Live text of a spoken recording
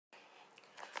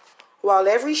While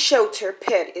every shelter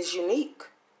pet is unique,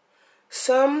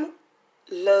 some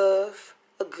love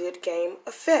a good game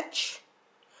of fetch.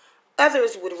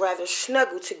 Others would rather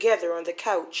snuggle together on the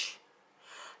couch.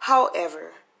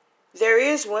 However, there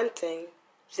is one thing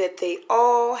that they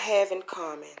all have in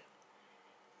common.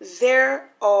 They're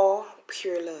all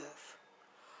pure love.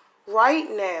 Right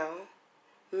now,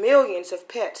 millions of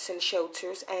pets in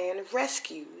shelters and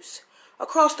rescues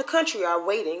across the country are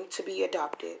waiting to be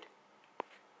adopted.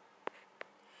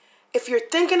 If you're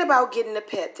thinking about getting a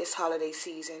pet this holiday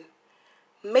season,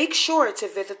 make sure to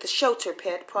visit the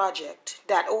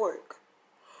shelterpetproject.org.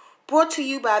 Brought to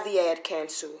you by the Ad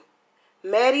Council,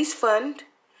 Maddie's Fund,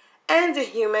 and the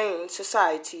Humane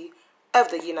Society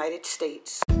of the United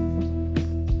States.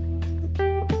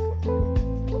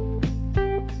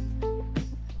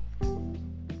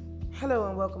 Hello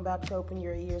and welcome back to Open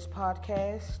Your Ears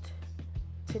podcast.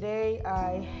 Today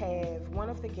I have one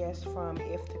of the guests from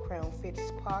If the Crown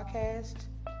Fits podcast.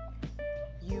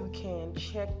 You can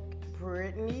check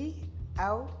Brittany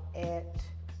out at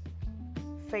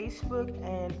Facebook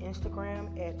and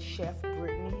Instagram at Chef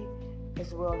Brittany,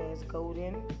 as well as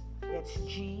Golden. That's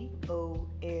GOLDENNNB,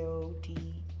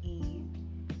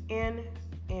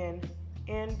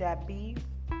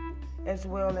 as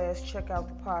well as check out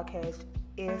the podcast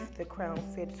If the Crown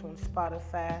Fits on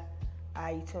Spotify,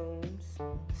 iTunes,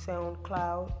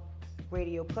 SoundCloud,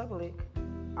 Radio Public,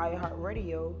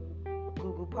 iHeartRadio,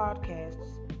 Google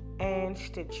Podcasts, and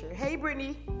Stitcher. Hey,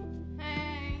 Brittany.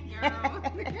 Hey, girl.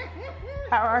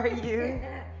 How are you?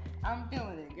 I'm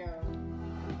feeling it, girl.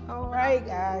 All right,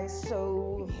 guys.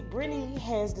 So Brittany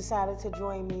has decided to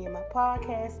join me in my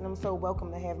podcast, and I'm so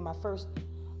welcome to have my first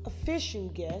official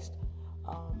guest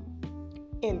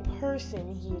in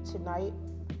person here tonight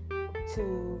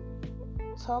to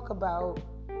talk about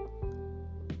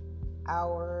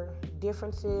our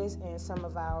differences and some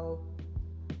of our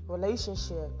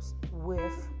relationships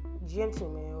with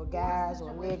gentlemen or guys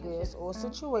or niggas or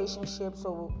situationships,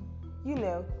 or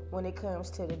when it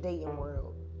comes to the dating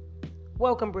world.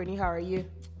 Welcome, Brittany. How are you?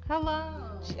 Hello.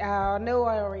 I know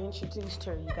I already introduced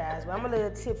her, you guys, but I'm a little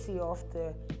tipsy off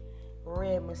the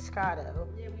red Moscato.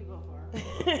 Yeah, we both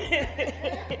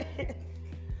are.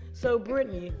 So,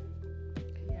 Brittany,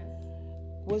 Yes.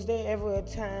 was there ever a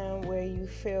time where you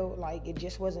felt like it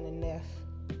just wasn't enough?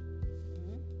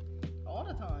 Mm-hmm. All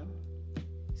the time.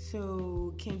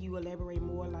 So, can you elaborate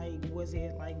more? Like, was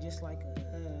it just like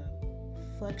a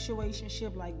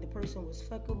fluctuationship, like the person was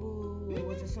fuckable, or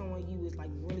was it someone you was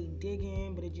like really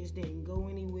digging, but it just didn't go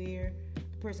anywhere?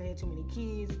 The person had too many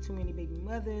kids, too many baby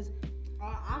mothers.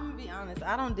 I'm gonna be honest.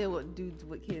 I don't deal with dudes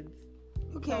with kids.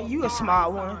 Okay, So you a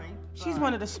smart one. fine. She's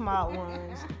one of the smart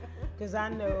ones. Because I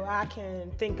know I can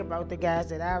think about the guys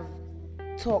that I've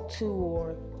talked to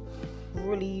or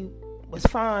really was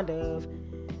fond of,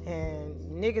 and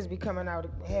niggas be coming out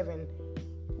having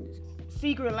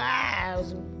secret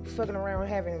lives, fucking around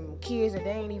having kids that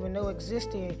they ain't even know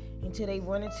existed until they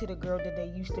run into the girl that they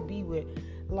used to be with.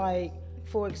 Like,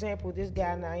 for example, this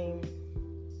guy named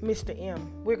Mr.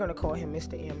 M. We're gonna call him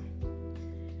Mr. M.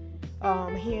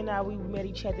 He and I, we met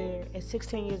each other at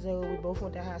 16 years old. We both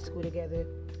went to high school together.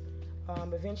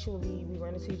 Eventually, we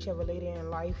ran into each other later in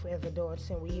life as adults,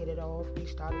 and we hit it off. We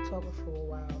started talking for a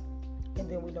while, and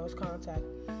then we lost contact.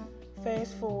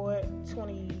 Fast forward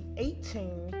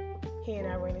 2018, he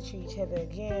and I ran into each other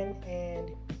again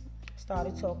and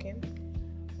started talking.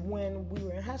 When we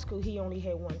were in high school, he only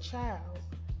had one child.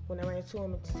 When I ran into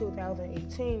him in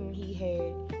 2018, he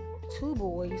had 2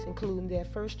 boys, including their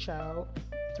first child,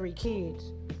 3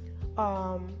 kids.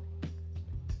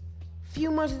 Few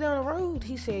months down the road,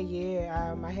 he said,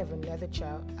 yeah, I have another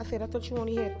child. I said, I thought you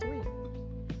only had 3.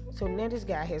 So now this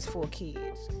guy has 4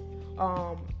 kids.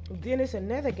 Then there's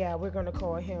another guy, we're going to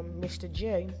call him Mr.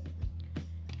 J.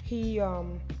 He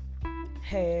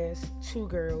has 2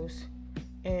 girls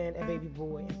and a baby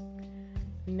boy.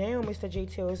 Now Mr. J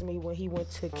tells me when he went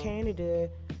to Canada,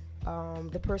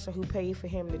 the person who paid for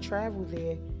him to travel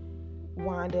there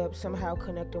wound up somehow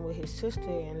connecting with his sister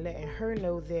and letting her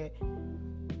know that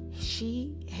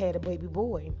she had a baby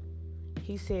boy.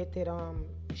 He said that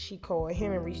she called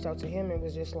him and reached out to him and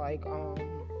was just like,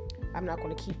 I'm not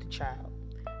going to keep the child.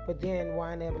 But then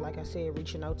wind up, like I said,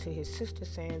 reaching out to his sister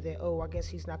saying that, I guess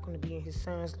he's not going to be in his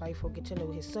son's life or get to know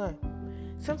his son.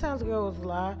 Sometimes girls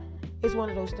lie. It's one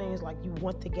of those things like you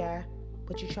want the guy,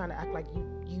 but you're trying to act like you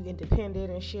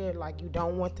independent and shit, like you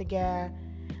don't want the guy,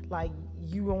 like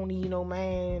you don't need no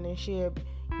man and shit.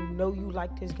 You know you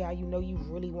like this guy, you know you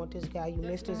really want this guy, you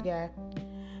miss this guy.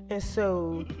 And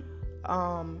so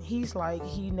he's like,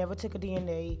 he never took a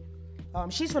DNA.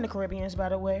 She's from the Caribbean, by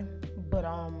the way, but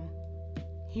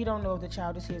He don't know if the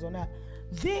child is his or not.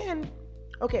 Then,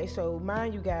 okay, so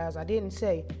mind you guys, I didn't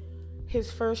say his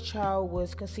first child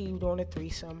was conceived on a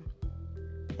threesome.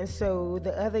 And so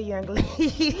the other young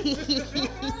lady,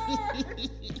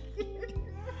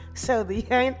 so the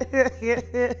young,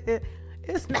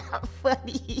 it's not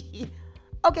funny.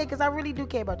 Okay, because I really do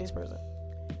care about this person.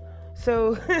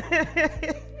 So,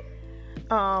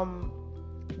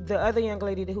 the other young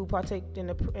lady who partaked in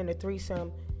the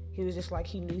threesome, he was just like,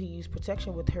 he knew he used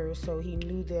protection with her, so he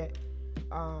knew that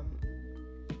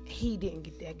he didn't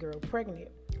get that girl pregnant.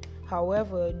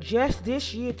 However, just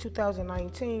this year,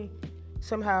 2019,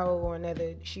 somehow or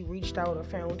another, she reached out or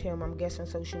found him, I'm guessing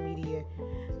social media,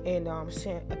 and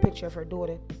sent a picture of her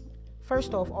daughter.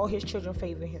 First off, all his children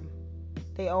favor him.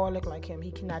 They all look like him. He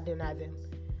cannot deny them.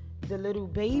 The little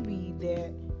baby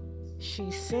that she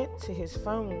sent to his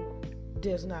phone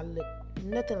does not look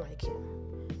nothing like him.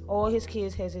 All his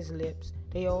kids has his lips.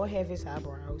 They all have his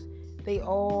eyebrows. They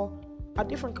all are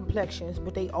different complexions,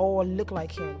 but they all look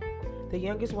like him. The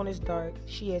youngest one is dark.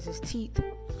 She has his teeth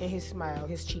and his smile,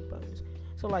 his cheekbones.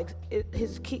 So like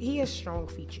he has strong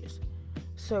features.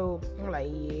 So I'm like,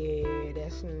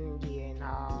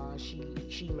 nah.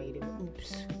 She made him.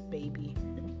 Oops, baby.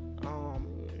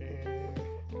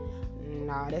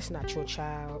 Nah, that's not your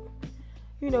child.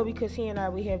 Because he and I,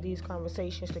 we have these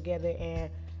conversations together, and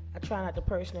I try not to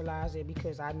personalize it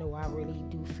because I know I really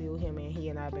do feel him, and he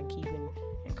and I have been keeping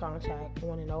in contact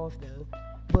on and off though.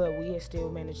 But we have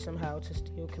still managed somehow to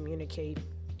still communicate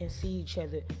and see each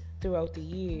other throughout the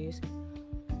years.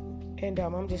 And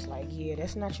I'm just like, yeah,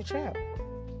 that's not your child.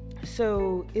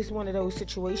 So it's one of those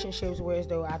situationships where as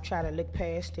though I try to look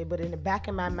past it, but in the back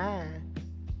of my mind,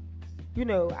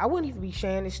 I wouldn't even be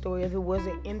sharing this story if it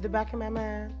wasn't in the back of my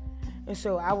mind. And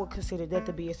so I would consider that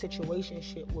to be a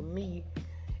situationship with me.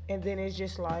 And then it's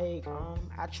just like,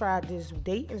 I tried this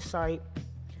dating site.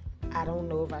 I don't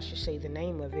know if I should say the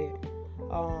name of it.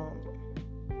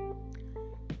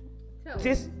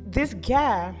 This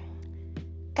guy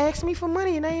asked me for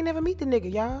money, and I ain't never meet the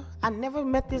nigga, y'all. I never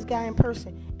met this guy in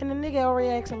person, and the nigga already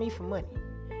asking me for money.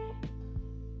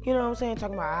 You know what I'm saying?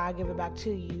 Talking about, I'll give it back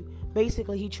to you.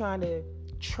 Basically, he trying to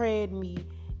trade me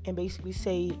and basically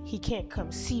say he can't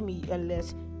come see me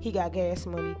unless he got gas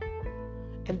money.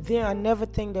 And then another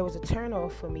thing that was a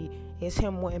turnoff for me is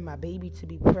him wanting my baby to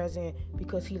be present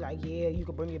because he like, yeah, you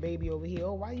can bring your baby over here.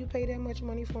 Oh, why you pay that much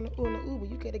money for the Uber?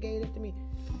 You could have gave it to me.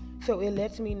 So it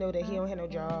lets me know that he don't have no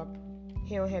job.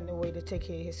 He don't have no way to take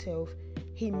care of himself.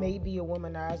 He may be a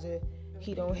womanizer.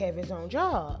 He don't have his own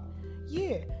job.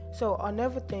 Yeah. So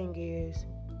another thing is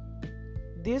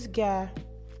this guy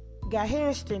got hair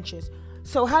extensions.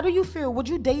 So how do you feel? Would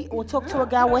you date or talk to a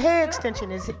guy with hair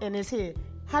extensions in his head?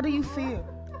 How do you feel?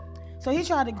 So he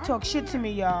tried to talk shit to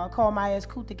me, y'all. Called my ass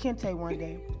Kuta Kente one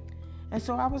day. And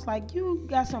so I was like, you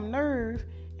got some nerve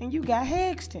and you got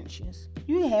hair extensions.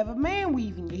 You have a man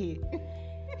weave in your head.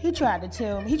 He tried to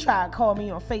tell me, he tried to call me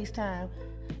on FaceTime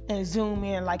and zoom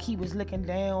in like he was looking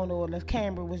down or the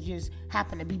camera was just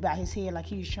happened to be by his head like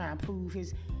he was trying to prove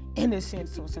his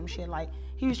innocence or some shit. Like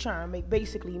he was trying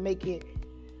to make it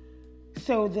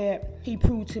so that he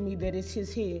proved to me that it's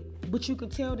his head. But you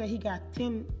could tell that he got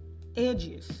thin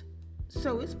edges.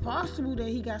 So it's possible that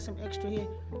he got some extra hair.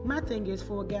 My thing is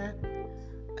for a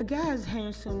guy is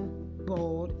handsome,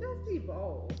 bald. Let's be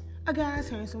bald. A guy is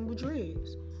handsome with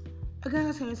dreads. A guy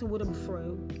is handsome with a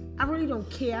fro. I really don't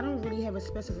care. I don't really have a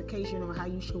specification on how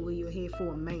you should wear your hair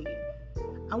for a man.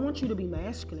 I want you to be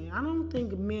masculine. I don't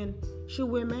think men should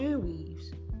wear man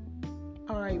weaves.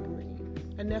 All right, Brittany.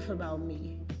 Enough about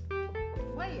me.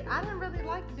 Wait, I didn't really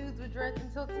like dudes with dreads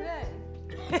until today.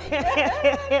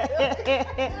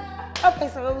 Okay,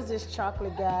 so it was this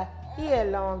chocolate guy. He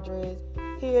had long dreads.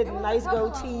 He had a nice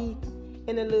goatee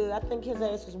and a little, I think his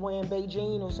ass was wearing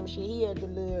Beijing or some shit. He had the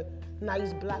little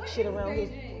nice black shit around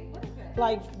his,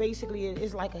 like basically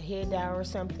it's like a head down or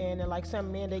something. And like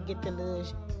some men, they get the little,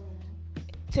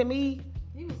 to me.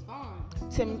 He was fun.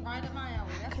 He was right up my alley.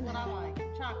 That's what I like.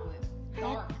 Chocolate.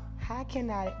 Dark. How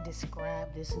can I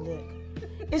describe this look?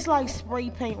 It's like spray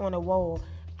paint on a wall.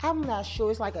 I'm not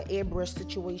sure. It's like an airbrush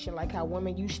situation, like how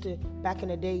women used to back in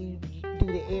the day do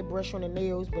the airbrush on the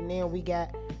nails, but now we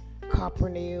got copper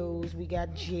nails, we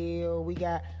got gel, we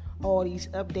got all these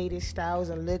updated styles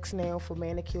and looks now for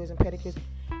manicures and pedicures.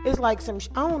 It's like some,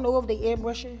 I don't know if they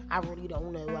airbrushing. I really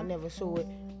don't know. I never saw it.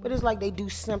 But it's like they do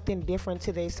something different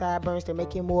to their sideburns to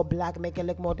make it more black, make it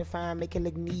look more defined, make it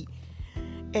look neat.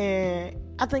 And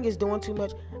I think it's doing too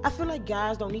much. I feel like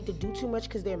guys don't need to do too much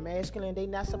because they're masculine. They're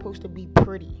not supposed to be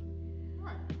pretty.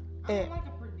 Right. I don't like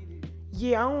a pretty dude.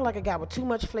 Yeah, I don't like a guy with too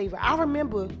much flavor. I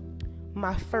remember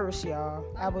my first, y'all.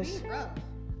 I was rough.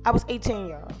 I was 18,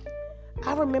 y'all.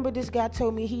 I remember this guy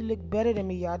told me he looked better than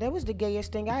me, y'all. That was the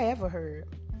gayest thing I ever heard.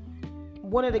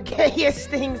 One of the gayest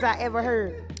things I ever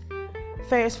heard.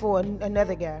 Fast forward,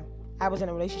 another guy. I was in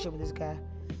a relationship with this guy.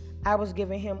 I was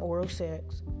giving him oral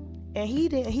sex, and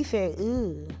he said,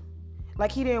 "Ugh,"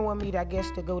 like he didn't want me to, I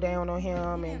guess, to go down on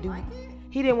him and do.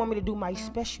 He didn't want me to do my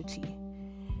specialty,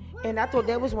 and I thought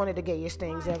that was one of the gayest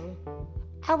things ever.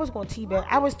 I was going to teabag.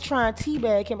 I was trying to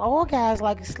teabag him. All guys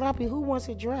like it sloppy. Who wants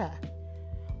it dry?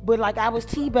 But like I was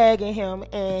teabagging him,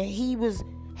 and he was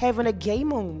having a gay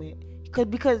moment.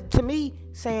 Because to me,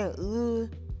 saying ugh,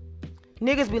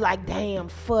 niggas be like, damn,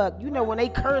 fuck. You know, when they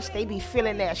curse, they be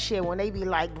feeling that shit. When they be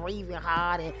like breathing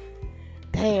hard and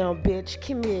damn, bitch,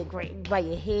 come here, great by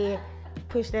your head,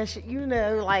 push that shit. You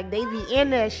know, like they be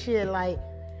in that shit. Like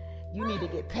you need to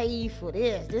get paid for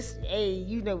this. This, hey,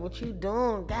 you know what you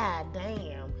doing? God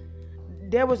damn.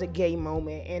 There was a gay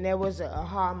moment, and there was a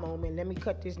aha moment. Let me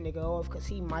cut this nigga off because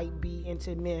he might be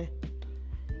into men.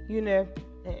 You know,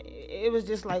 it was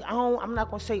just like, I'm not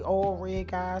going to say all red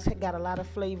guys got a lot of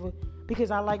flavor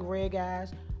because I like red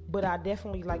guys, but I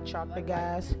definitely like chocolate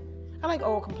guys. I like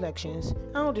all complexions.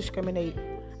 I don't discriminate.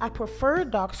 I prefer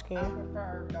dark skin. I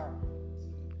prefer dark.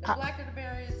 The blacker the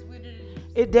berry is sweeter than juice.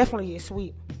 It definitely is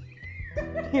sweet.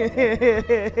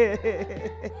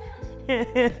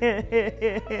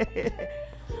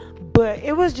 But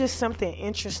it was just something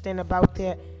interesting about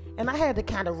that, and I had to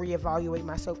kind of reevaluate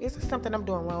myself. Is it something I'm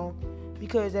doing wrong?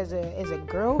 Because as a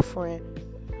girlfriend,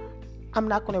 I'm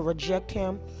not going to reject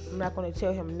him. I'm not going to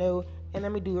tell him no, and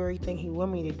let me do everything he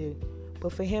want me to do.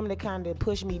 But for him to kind of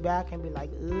push me back and be like,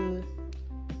 ugh,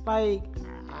 like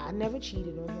I never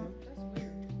cheated on him. That's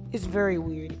weird. It's very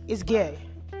weird. It's gay.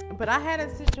 But I had a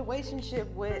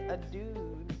situationship with a dude.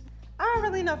 I don't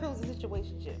really know if it was a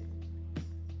situationship.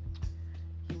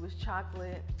 He was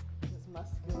chocolate. He was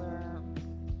muscular.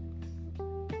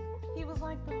 He was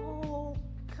like the whole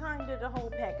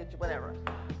package, whatever.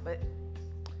 But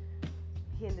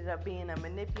he ended up being a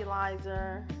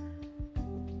manipulizer.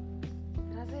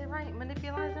 Did I say it right?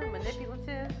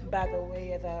 Manipulative. By the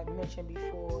way, as I mentioned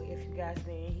before, if you guys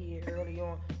didn't hear early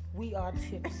on, we are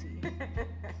tipsy.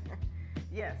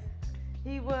 Yes,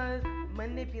 he was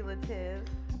manipulative,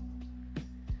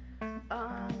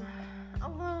 a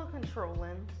little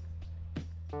controlling,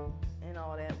 and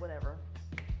all that, whatever.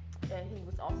 And he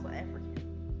was also African.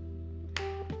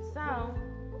 So,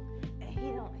 and he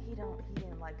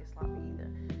didn't like it sloppy either,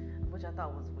 which I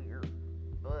thought was weird,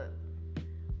 but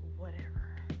whatever.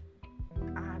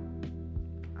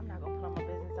 I'm not gonna put all my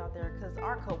business out there because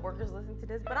our coworkers listen to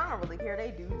this, but I don't really care.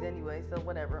 They dudes anyway, so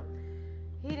whatever.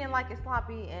 He didn't like it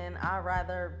sloppy, and I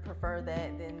rather prefer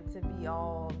that than to be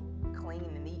all clean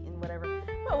and neat and whatever.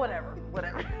 But whatever.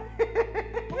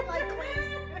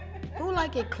 Who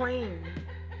like it clean?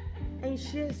 Ain't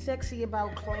shit sexy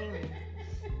about clean.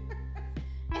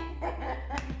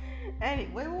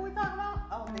 Anyway, what we talking about?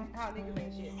 Oh, how niggas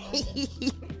ain't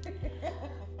shit.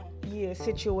 Yeah,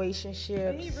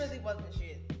 situationships. But he really wasn't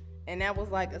shit. And that was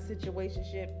like a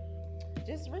situationship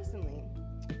just recently.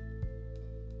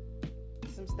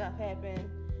 Some stuff happened,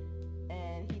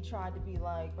 and he tried to be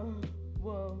like, oh,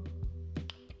 well,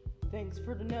 thanks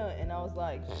for the nut. And I was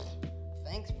like,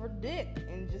 thanks for the dick.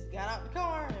 And just got out the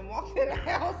car and walked in the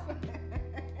house.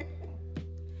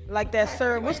 Like that,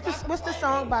 Sir. What's the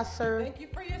song by Sir? Thank you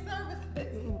for your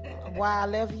services. Why I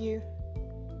Love You.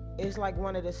 It's like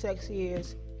one of the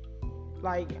sexiest,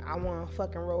 like, I want to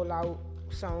fucking roll out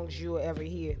songs you'll ever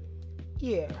hear.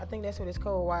 Yeah, I think that's what it's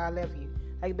called, Why I Love You.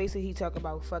 Like, basically, he talk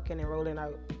about fucking and rolling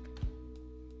out.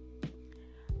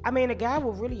 I mean, a guy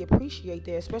will really appreciate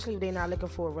that, especially if they're not looking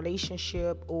for a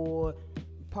relationship, or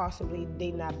possibly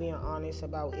they not being honest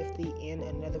about if they in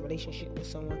another relationship with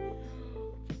someone.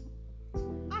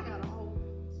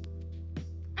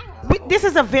 This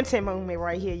is a venting moment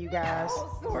right here, you guys.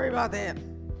 Oh, sorry about that.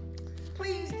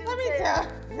 Please do.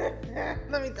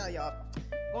 Let me tell y'all.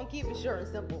 Gonna keep it short and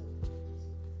simple.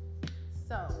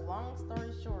 So, long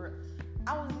story short,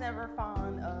 I was never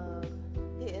fond of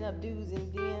hitting up dudes in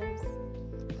DMs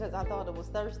because I thought it was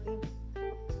thirsty.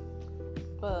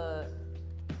 But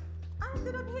I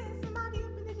ended up hitting somebody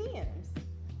up in the DMs.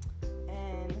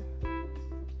 And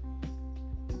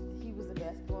he was a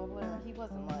basketball player. He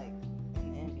wasn't like in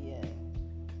the NBA.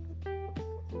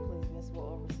 He plays basketball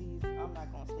overseas. I'm not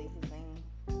gonna state his name.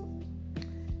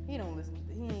 He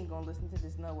ain't gonna listen to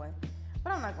this no way.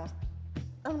 But I'm not gonna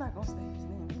state his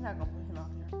name. I'm not gonna put him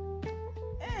out there.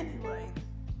 Anyway,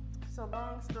 so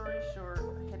long story short, I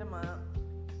hit him up.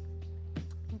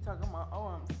 He talking about, oh,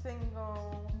 I'm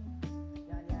single,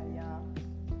 yada yada yada,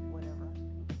 whatever.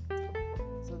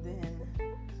 So then,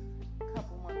 a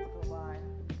couple months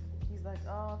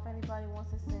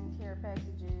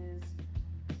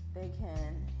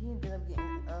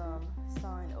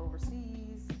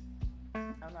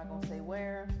not gonna say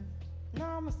where. No,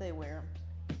 I'm gonna say where.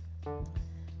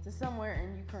 To somewhere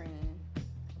in Ukraine.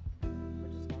 We're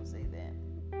just gonna say that.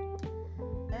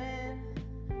 And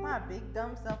my big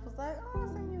dumb self was like, oh,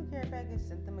 I'll send you a care package.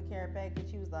 Sent them a care package.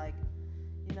 He was like,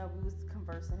 we was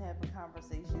conversing, having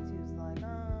conversations. He was like,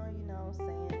 oh,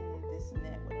 saying this and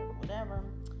that, whatever.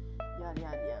 Yada,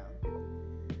 yada, yada.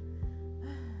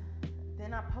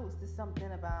 Then I posted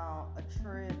something about a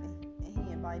trip, and he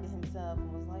invited himself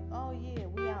and was like, oh, yeah,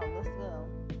 we out, let's go.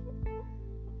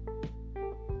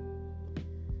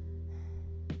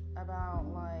 About,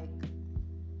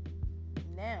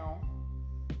 now,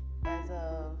 as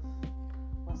of,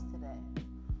 what's today?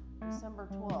 December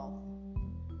 12th.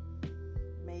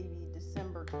 Maybe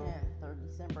December 10th or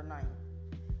December 9th.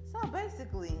 So,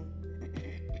 basically,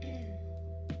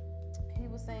 he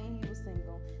was saying he was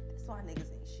single. That's why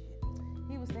niggas ain't shit.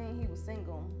 He was saying he was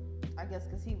single, I guess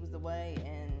because he was away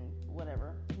and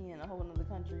whatever. He in a whole nother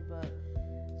country, but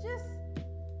just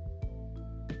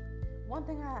one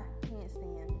thing I can't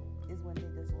stand is when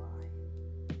niggas lie.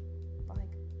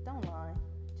 Don't lie.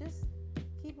 Just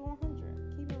keep it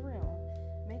 100. Keep it real.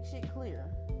 Make shit clear.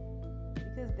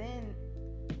 Because then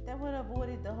that would have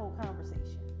avoided the whole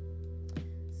conversation.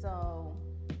 So,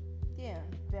 yeah,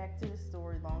 back to the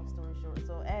story, long story short.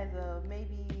 So, as of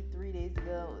maybe 3 days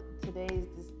ago, today is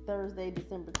this Thursday,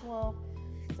 December 12th.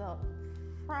 So,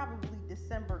 probably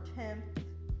December 10th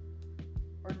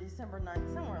or December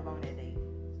 9th, somewhere along that date.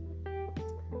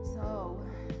 So,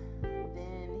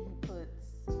 then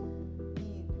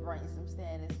he writes some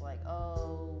status like,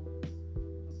 oh,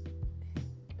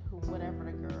 whatever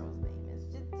the girl's name is.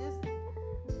 Just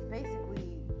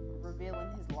basically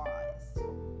revealing his lies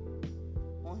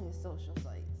on his social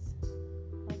sites.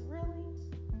 Like, really?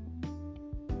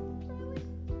 Really?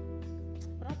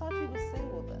 But I thought you was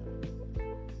single though.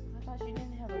 I thought you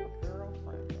didn't have a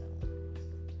girlfriend though.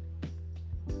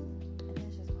 And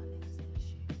that's just why niggas ain't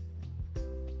shit.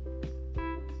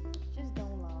 Just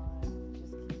don't lie.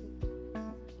 Just keep it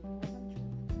 100.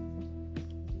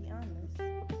 Be honest.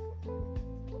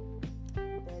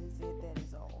 That is it. That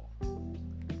is all.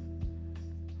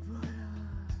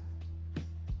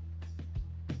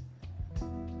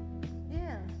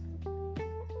 Yeah.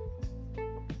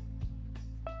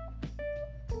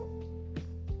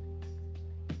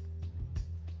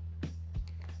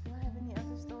 Do I have any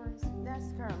other stories? That's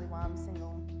currently why I'm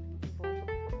single, people.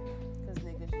 Because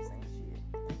niggas just ain't shit.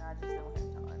 And I just don't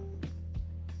have time.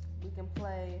 We can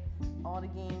play all the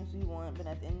games we want, but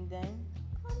at the end of the day,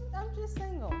 I'm just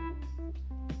single.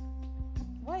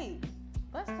 Wait,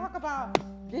 let's talk about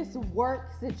this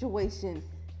work situation.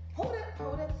 Hold that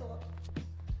thought.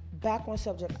 Back on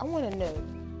subject, I want to know,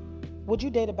 would you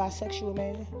date a bisexual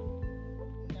man?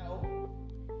 No.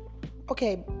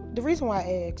 Okay, the reason why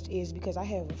I asked is because I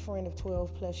have a friend of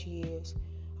 12 plus years.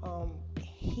 I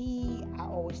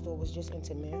always thought was just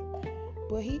into men,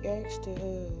 but he asked to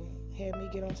have me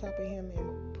get on top of him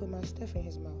and put my stuff in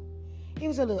his mouth. It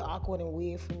was a little awkward and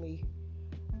weird for me.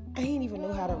 I didn't even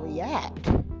know how to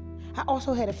react. I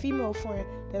also had a female friend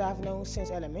that I've known since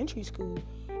elementary school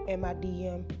in my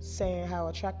DM saying how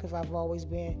attractive I've always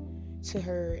been to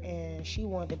her, and she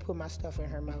wanted to put my stuff in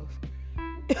her mouth.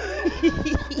 Wait, are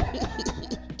you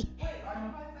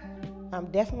bisexual? I'm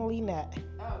definitely not.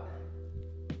 Oh.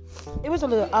 It was a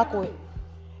little awkward.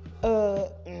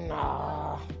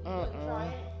 Nah. Try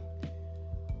it.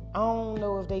 I don't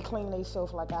know if they claim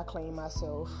themselves like I claim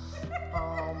myself.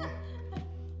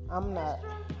 I'm not.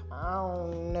 I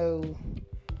don't know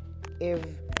if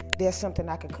there's something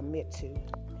I can commit to.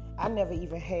 I never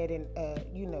even had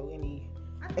any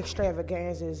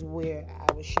extravaganzas where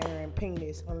I was sharing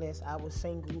penis unless I was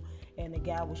single and the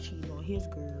guy was cheating on his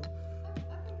girl. I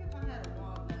think if I had a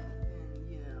walnut,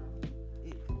 then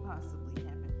it could possibly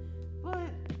happen.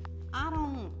 But I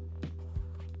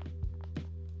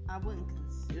wouldn't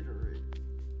consider it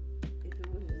if it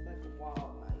was just like a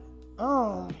wild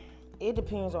night. It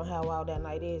depends on how wild that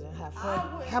night is and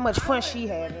how much fun she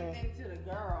had. To the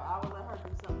girl, I would let her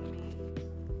do something to me.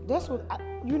 That's what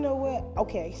you know what?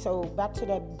 Okay, so back to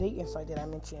that dating site that I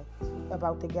mentioned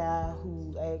about the guy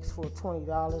who asked for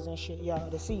 $20 and shit, y'all,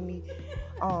 to see me.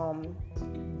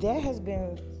 That has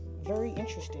been very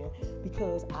interesting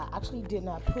because I actually did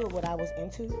not put what I was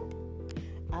into.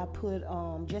 I put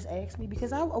just ask me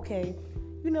because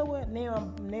you know what? Now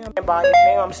I'm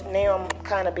biased. Now I'm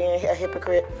kind of being a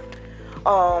hypocrite.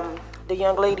 The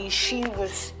young lady, she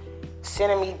was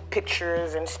sending me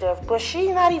pictures and stuff, but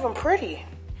she's not even pretty.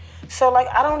 So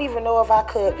I don't even know if I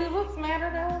could. Do looks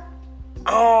matter though?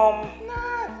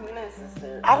 Not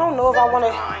necessarily. I don't know if I want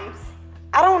to.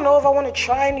 I don't know if I want to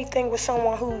try anything with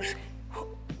someone who's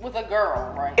With a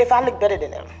girl, right? If I look better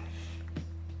than them.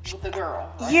 With the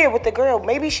girl. Right? Yeah, with the girl.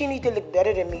 Maybe she need to look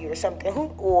better than me or something.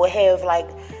 Or have like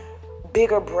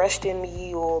bigger breasts than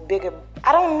me or bigger.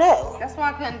 I don't know. That's why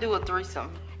I couldn't do a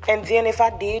threesome. And then if I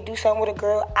did do something with a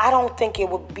girl, I don't think it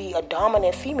would be a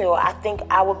dominant female. I think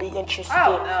I would be interested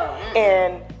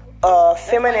in a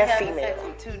feminine female. Sex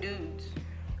with two dudes.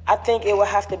 I think it would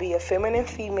have to be a feminine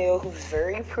female who's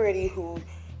very pretty, who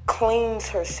cleans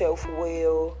herself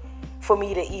well, for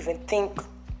me to even think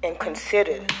and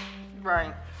consider.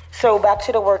 Right. So back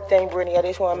to the work thing, Brittany. I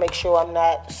just want to make sure I'm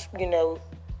not,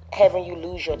 having you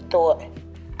lose your thought.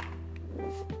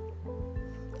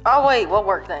 Oh wait, what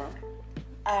work thing?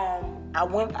 I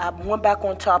went back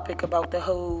on topic about the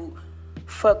whole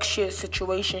fuck shit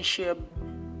situationship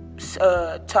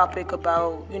topic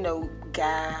about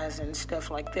guys and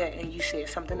stuff like that, and you said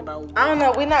something about work. I don't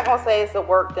know. We're not gonna say it's a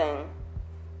work thing.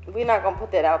 We're not gonna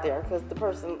put that out there because the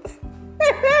person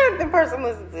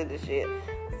listens to this shit.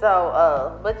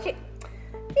 So, but yeah,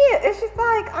 it's just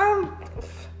like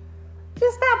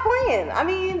just stop playing. I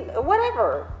mean,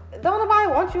 whatever. Don't nobody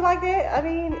want you like that. I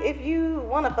mean, if you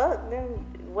want to fuck, then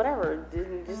whatever.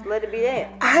 Just let it be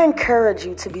that. I encourage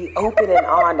you to be open and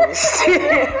honest.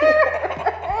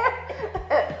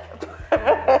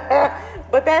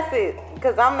 But that's it.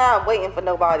 Because I'm not waiting for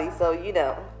nobody. So,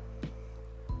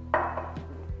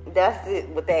 that's it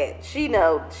with that. She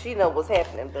know what's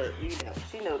happening, but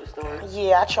she know the story.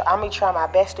 Yeah, I'm gonna try my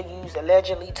best to use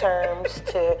allegedly terms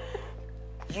to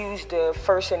use the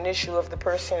first initial of the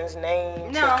person's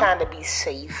name to kind of be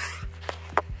safe.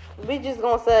 We just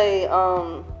gonna say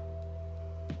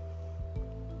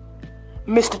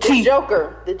Mr. T.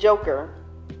 The Joker.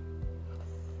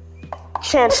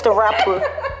 Chance the Rapper.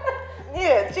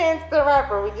 Yeah, Chance the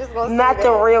Rapper. We just gonna say not that.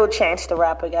 the real Chance the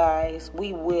Rapper, guys.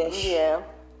 We wish. Yeah.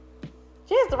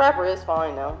 Chance the Rapper is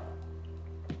fine though.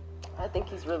 I think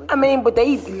he's really cool. I mean, but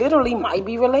they literally might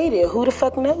be related. Who the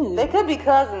fuck knows? They could be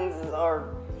cousins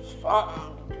or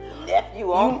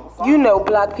nephew, uncle.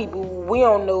 Black people, we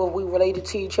don't know if we related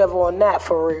to each other or not,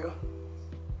 for real.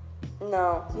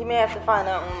 No, you may have to find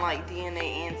out on like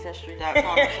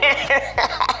DNAancestry.com.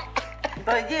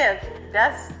 But yeah,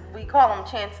 we call him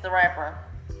Chance the Rapper.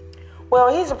 Well,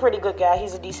 he's a pretty good guy.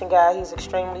 He's a decent guy. He's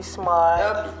extremely smart.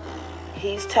 Yep.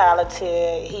 He's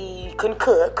talented. He can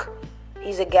cook.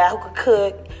 He's a guy who can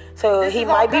cook. So he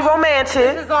might be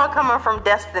romantic. This is all coming from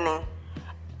Destiny.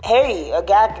 Hey, a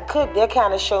guy can cook. That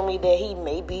kind of show me that he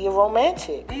may be a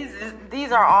romantic.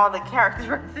 These are all the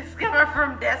characteristics coming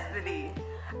from Destiny.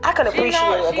 I can appreciate a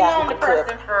guy who can cook. She known the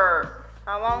person for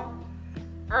how long?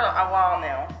 For a while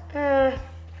now.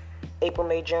 April,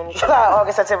 May, June, July,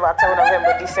 August, September, October,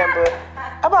 November, December.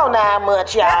 About 9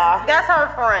 months, y'all. That's her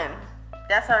friend.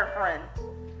 That's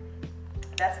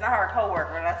not her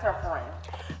coworker. That's her friend.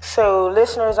 So,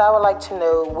 listeners, I would like to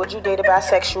know, would you date a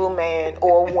bisexual man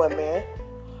or woman?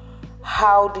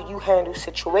 How do you handle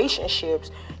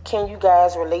situationships? Can you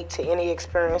guys relate to any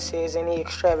experiences, any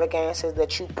extravagances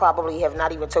that you probably have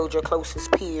not even told your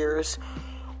closest peers,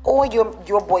 or your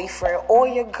boyfriend, or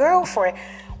your girlfriend?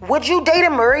 Would you date a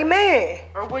married man?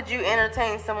 Or would you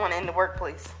entertain someone in the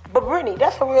workplace? But Brittany,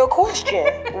 that's a real question.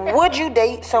 Would you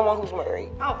date someone who's married?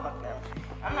 Oh, fuck no.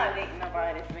 I'm not dating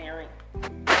nobody that's married.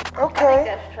 Okay. I think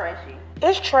that's trashy.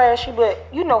 It's trashy, but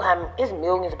you know how it's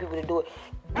millions of people that do it.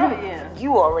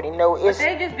 You already know it's. But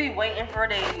they just be waiting for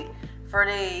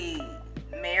they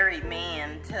married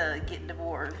man to get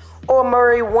divorced. Or a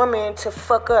married woman to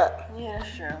fuck up. Yeah,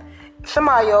 that's true.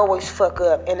 Somebody always fuck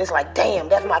up, and it's like, damn,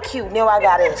 that's my cue. Now I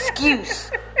got an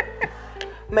excuse.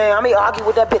 Man, I may argue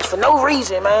with that bitch for no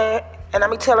reason, man. And I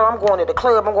may tell her I'm going to the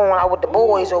club, I'm going out with the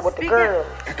boys or with the girls.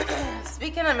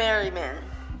 Speaking of married men,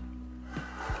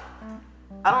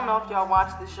 I don't know if y'all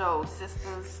watch the show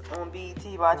Sisters on BET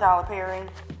by Tyler Perry.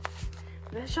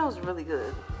 That show's really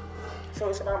good. So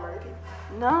it's about married people?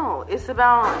 No, it's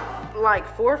about like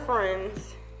 4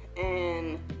 friends,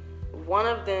 and one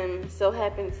of them so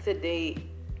happens to date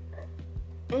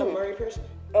a married person?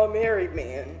 A married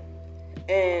man.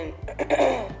 And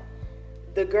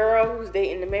the girl who's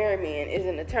dating the married man is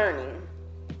an attorney.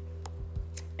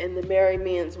 And the married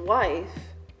man's wife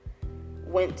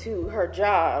went to her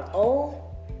job. Oh.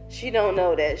 She don't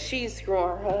know that she's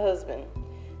screwing her husband.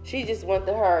 She just went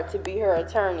to her to be her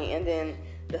attorney, and then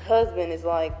the husband is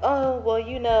like, oh, well,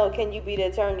 can you be the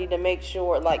attorney to make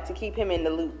sure, like, to keep him in the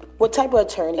loop? What type of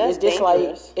attorney? That's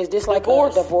dangerous. Is this like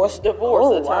a divorce attorney?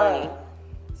 Wow.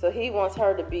 So he wants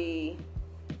her to be,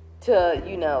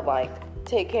 like,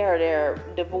 take care of their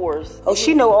divorce. Oh,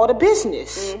 she know all the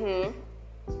business.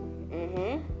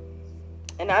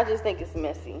 And I just think it's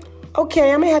messy.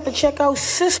 Okay, I may have to check out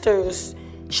Sisters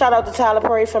Shout out to Tyler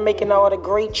Perry for making all the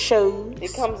great shows.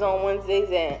 It comes on Wednesdays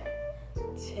at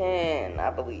 10, I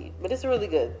believe. But it's really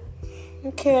good.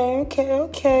 Okay.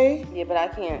 Yeah, but I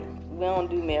can't. We don't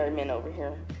do married men over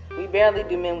here. We barely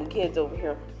do men with kids over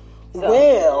here. So.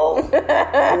 Well.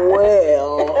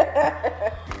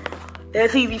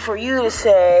 That's easy for you to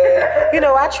say.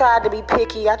 I tried to be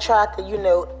picky. I tried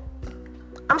to,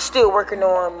 I'm still working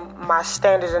on my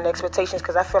standards and expectations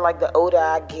because I feel like the older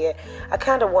I get, I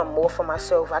kind of want more for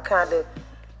myself. I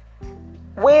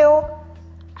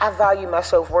value my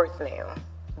self-worth now.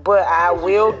 But I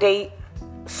will date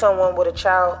someone with a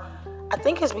child. I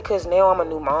think it's because now I'm a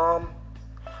new mom.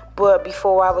 But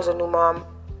before I was a new mom,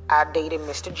 I dated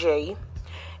Mr. J.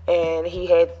 And he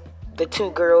had the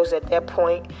 2 girls at that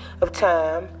point of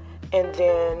time. And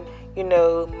then,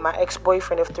 my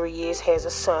ex-boyfriend of 3 years has a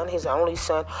son, his only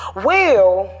son.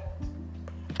 Well,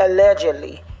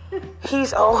 allegedly,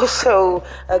 he's also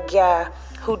a guy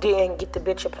who didn't get the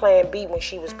bitch a plan B when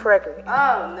she was pregnant.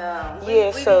 Oh, no.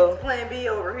 Yeah, we so... need plan B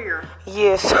over here.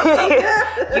 Yes.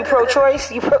 You pro-choice?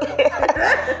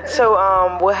 So,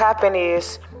 what happened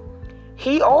is,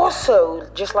 he also,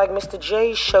 just like Mr.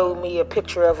 J, showed me a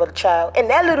picture of a child. And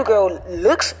that little girl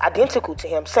looks identical to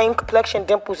him. Same complexion,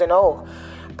 dimples, and all.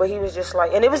 But he was just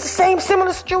like... And it was the same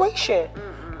similar situation.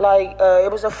 Mm-hmm. Like,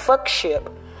 it was a fuck ship.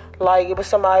 Like, it was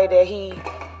somebody that he,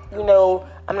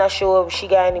 I'm not sure if she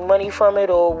got any money from it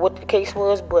or what the case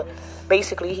was. But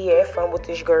basically, he had fun with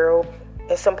this girl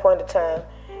at some point in time.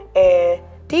 And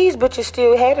these bitches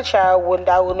still had a child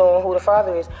without knowing who the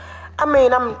father is. I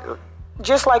mean,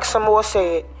 just like Samore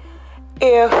said,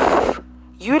 if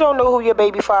you don't know who your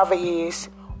baby father is,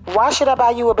 why should I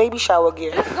buy you a baby shower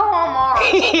gift? Just go on Mars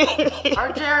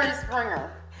or Jerry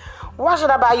Springer. Why should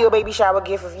I buy you a baby shower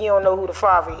gift if you don't know who the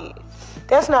father is?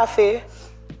 That's not fair.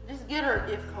 Just get her a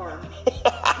gift card.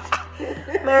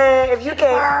 Man, if you can't...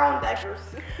 Buy her own diapers.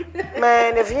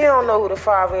 Man, if you don't know who the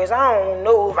father is, I don't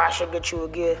know if I should get you a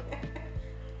gift.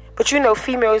 But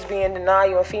females be in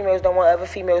denial, and females don't want other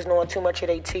females knowing too much of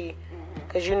their tea.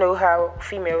 Because you know how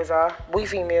females are. We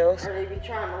females. Or they be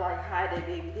trying to, hide their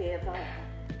baby dad.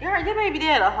 Girl, your baby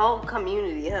dad a whole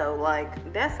community, ho.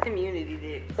 That's community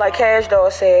dick. Like Cash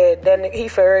Doll said, that he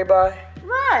for everybody.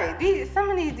 Right. Some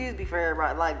of these dudes be for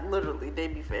everybody. Literally, they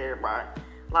be for everybody.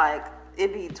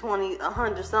 It be 20,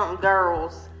 100-something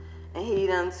girls, and he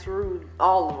done screwed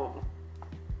all of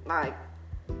them.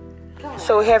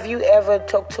 So have you ever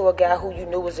talked to a guy who you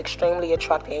knew was extremely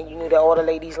attractive and you knew that all the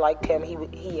ladies liked him?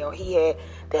 He had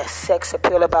that sex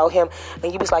appeal about him,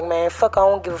 and you was like, man, fuck, I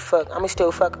don't give a fuck. I'ma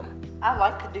still fuck him. I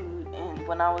liked the dude, and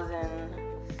when I was in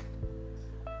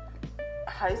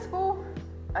high school,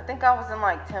 I think I was in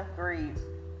 10th grade,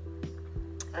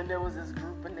 and there was this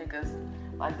group of niggas,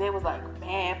 they was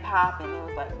mad popping.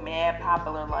 It was mad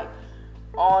popular.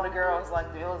 All the girls, it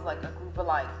was a group of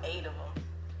 8 of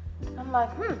them. I'm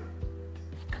like,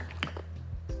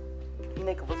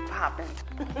 nigga was popping.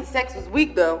 The sex was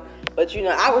weak though, but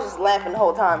I was just laughing the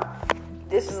whole time.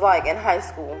 This was in high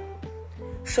school.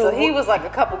 So he was a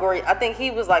couple grades. I think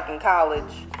he was in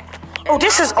college.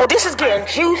 This is getting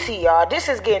juicy, y'all. This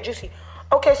is getting juicy.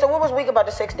 Okay, so what was weak about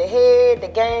the sex? The head, the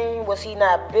game? Was he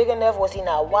not big enough? Was he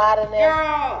not wide enough?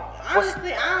 Girl,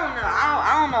 honestly, I don't know.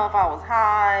 I don't know if I was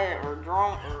high or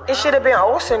drunk. It should have been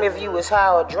awesome if you was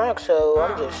high or drunk, so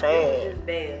I'm just saying. It was just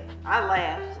bad. I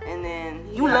laughed, and then...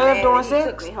 You laughed during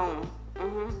sex? He took me home.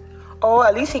 Mm-hmm. Oh,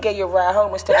 at least he gave you a ride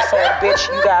home instead of saying, bitch,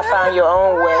 you gotta find your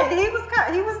own way. He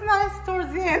was nice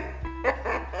towards the end.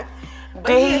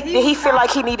 Did he feel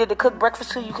like he needed to cook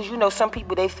breakfast to you? Because some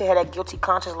people, they feel that guilty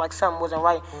conscience like something wasn't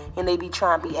right. And they be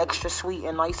trying to be extra sweet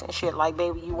and nice and shit. Like,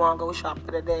 baby, you want to go shopping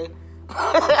today?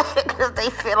 Because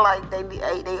they feel like they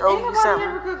owe you something.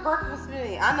 Never cook breakfast for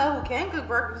me. I know who can cook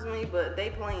breakfast for me, but they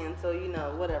playing. So,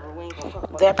 whatever. We ain't going to talk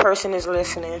about that. That person is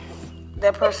listening.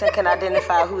 That person can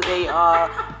identify who they are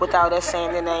without us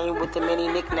saying their name with the many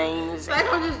nicknames.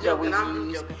 I'm just joking.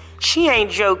 I'm just joking. She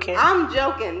ain't joking. I'm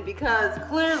joking because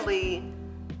clearly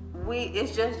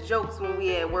it's just jokes when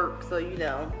we at work. So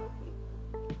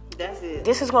that's it.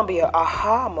 This is gonna be an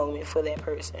aha moment for that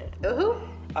person. Who?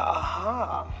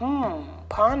 Aha.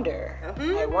 Ponder.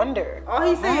 Mm-hmm. I wonder. All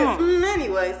he said is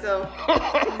anyway. So.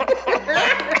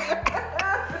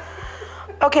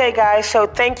 Okay, guys, so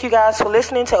thank you guys for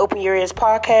listening to Open Your Ears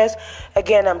podcast.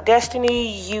 Again, I'm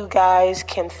Destiny. You guys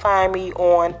can find me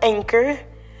on Anchor,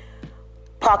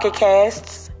 Pocket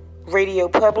Casts, Radio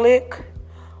Public,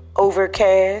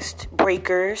 Overcast,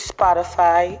 Breaker,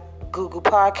 Spotify, Google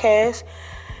Podcasts.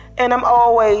 And I'm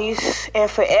always and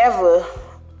forever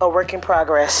a work in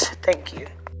progress. Thank you.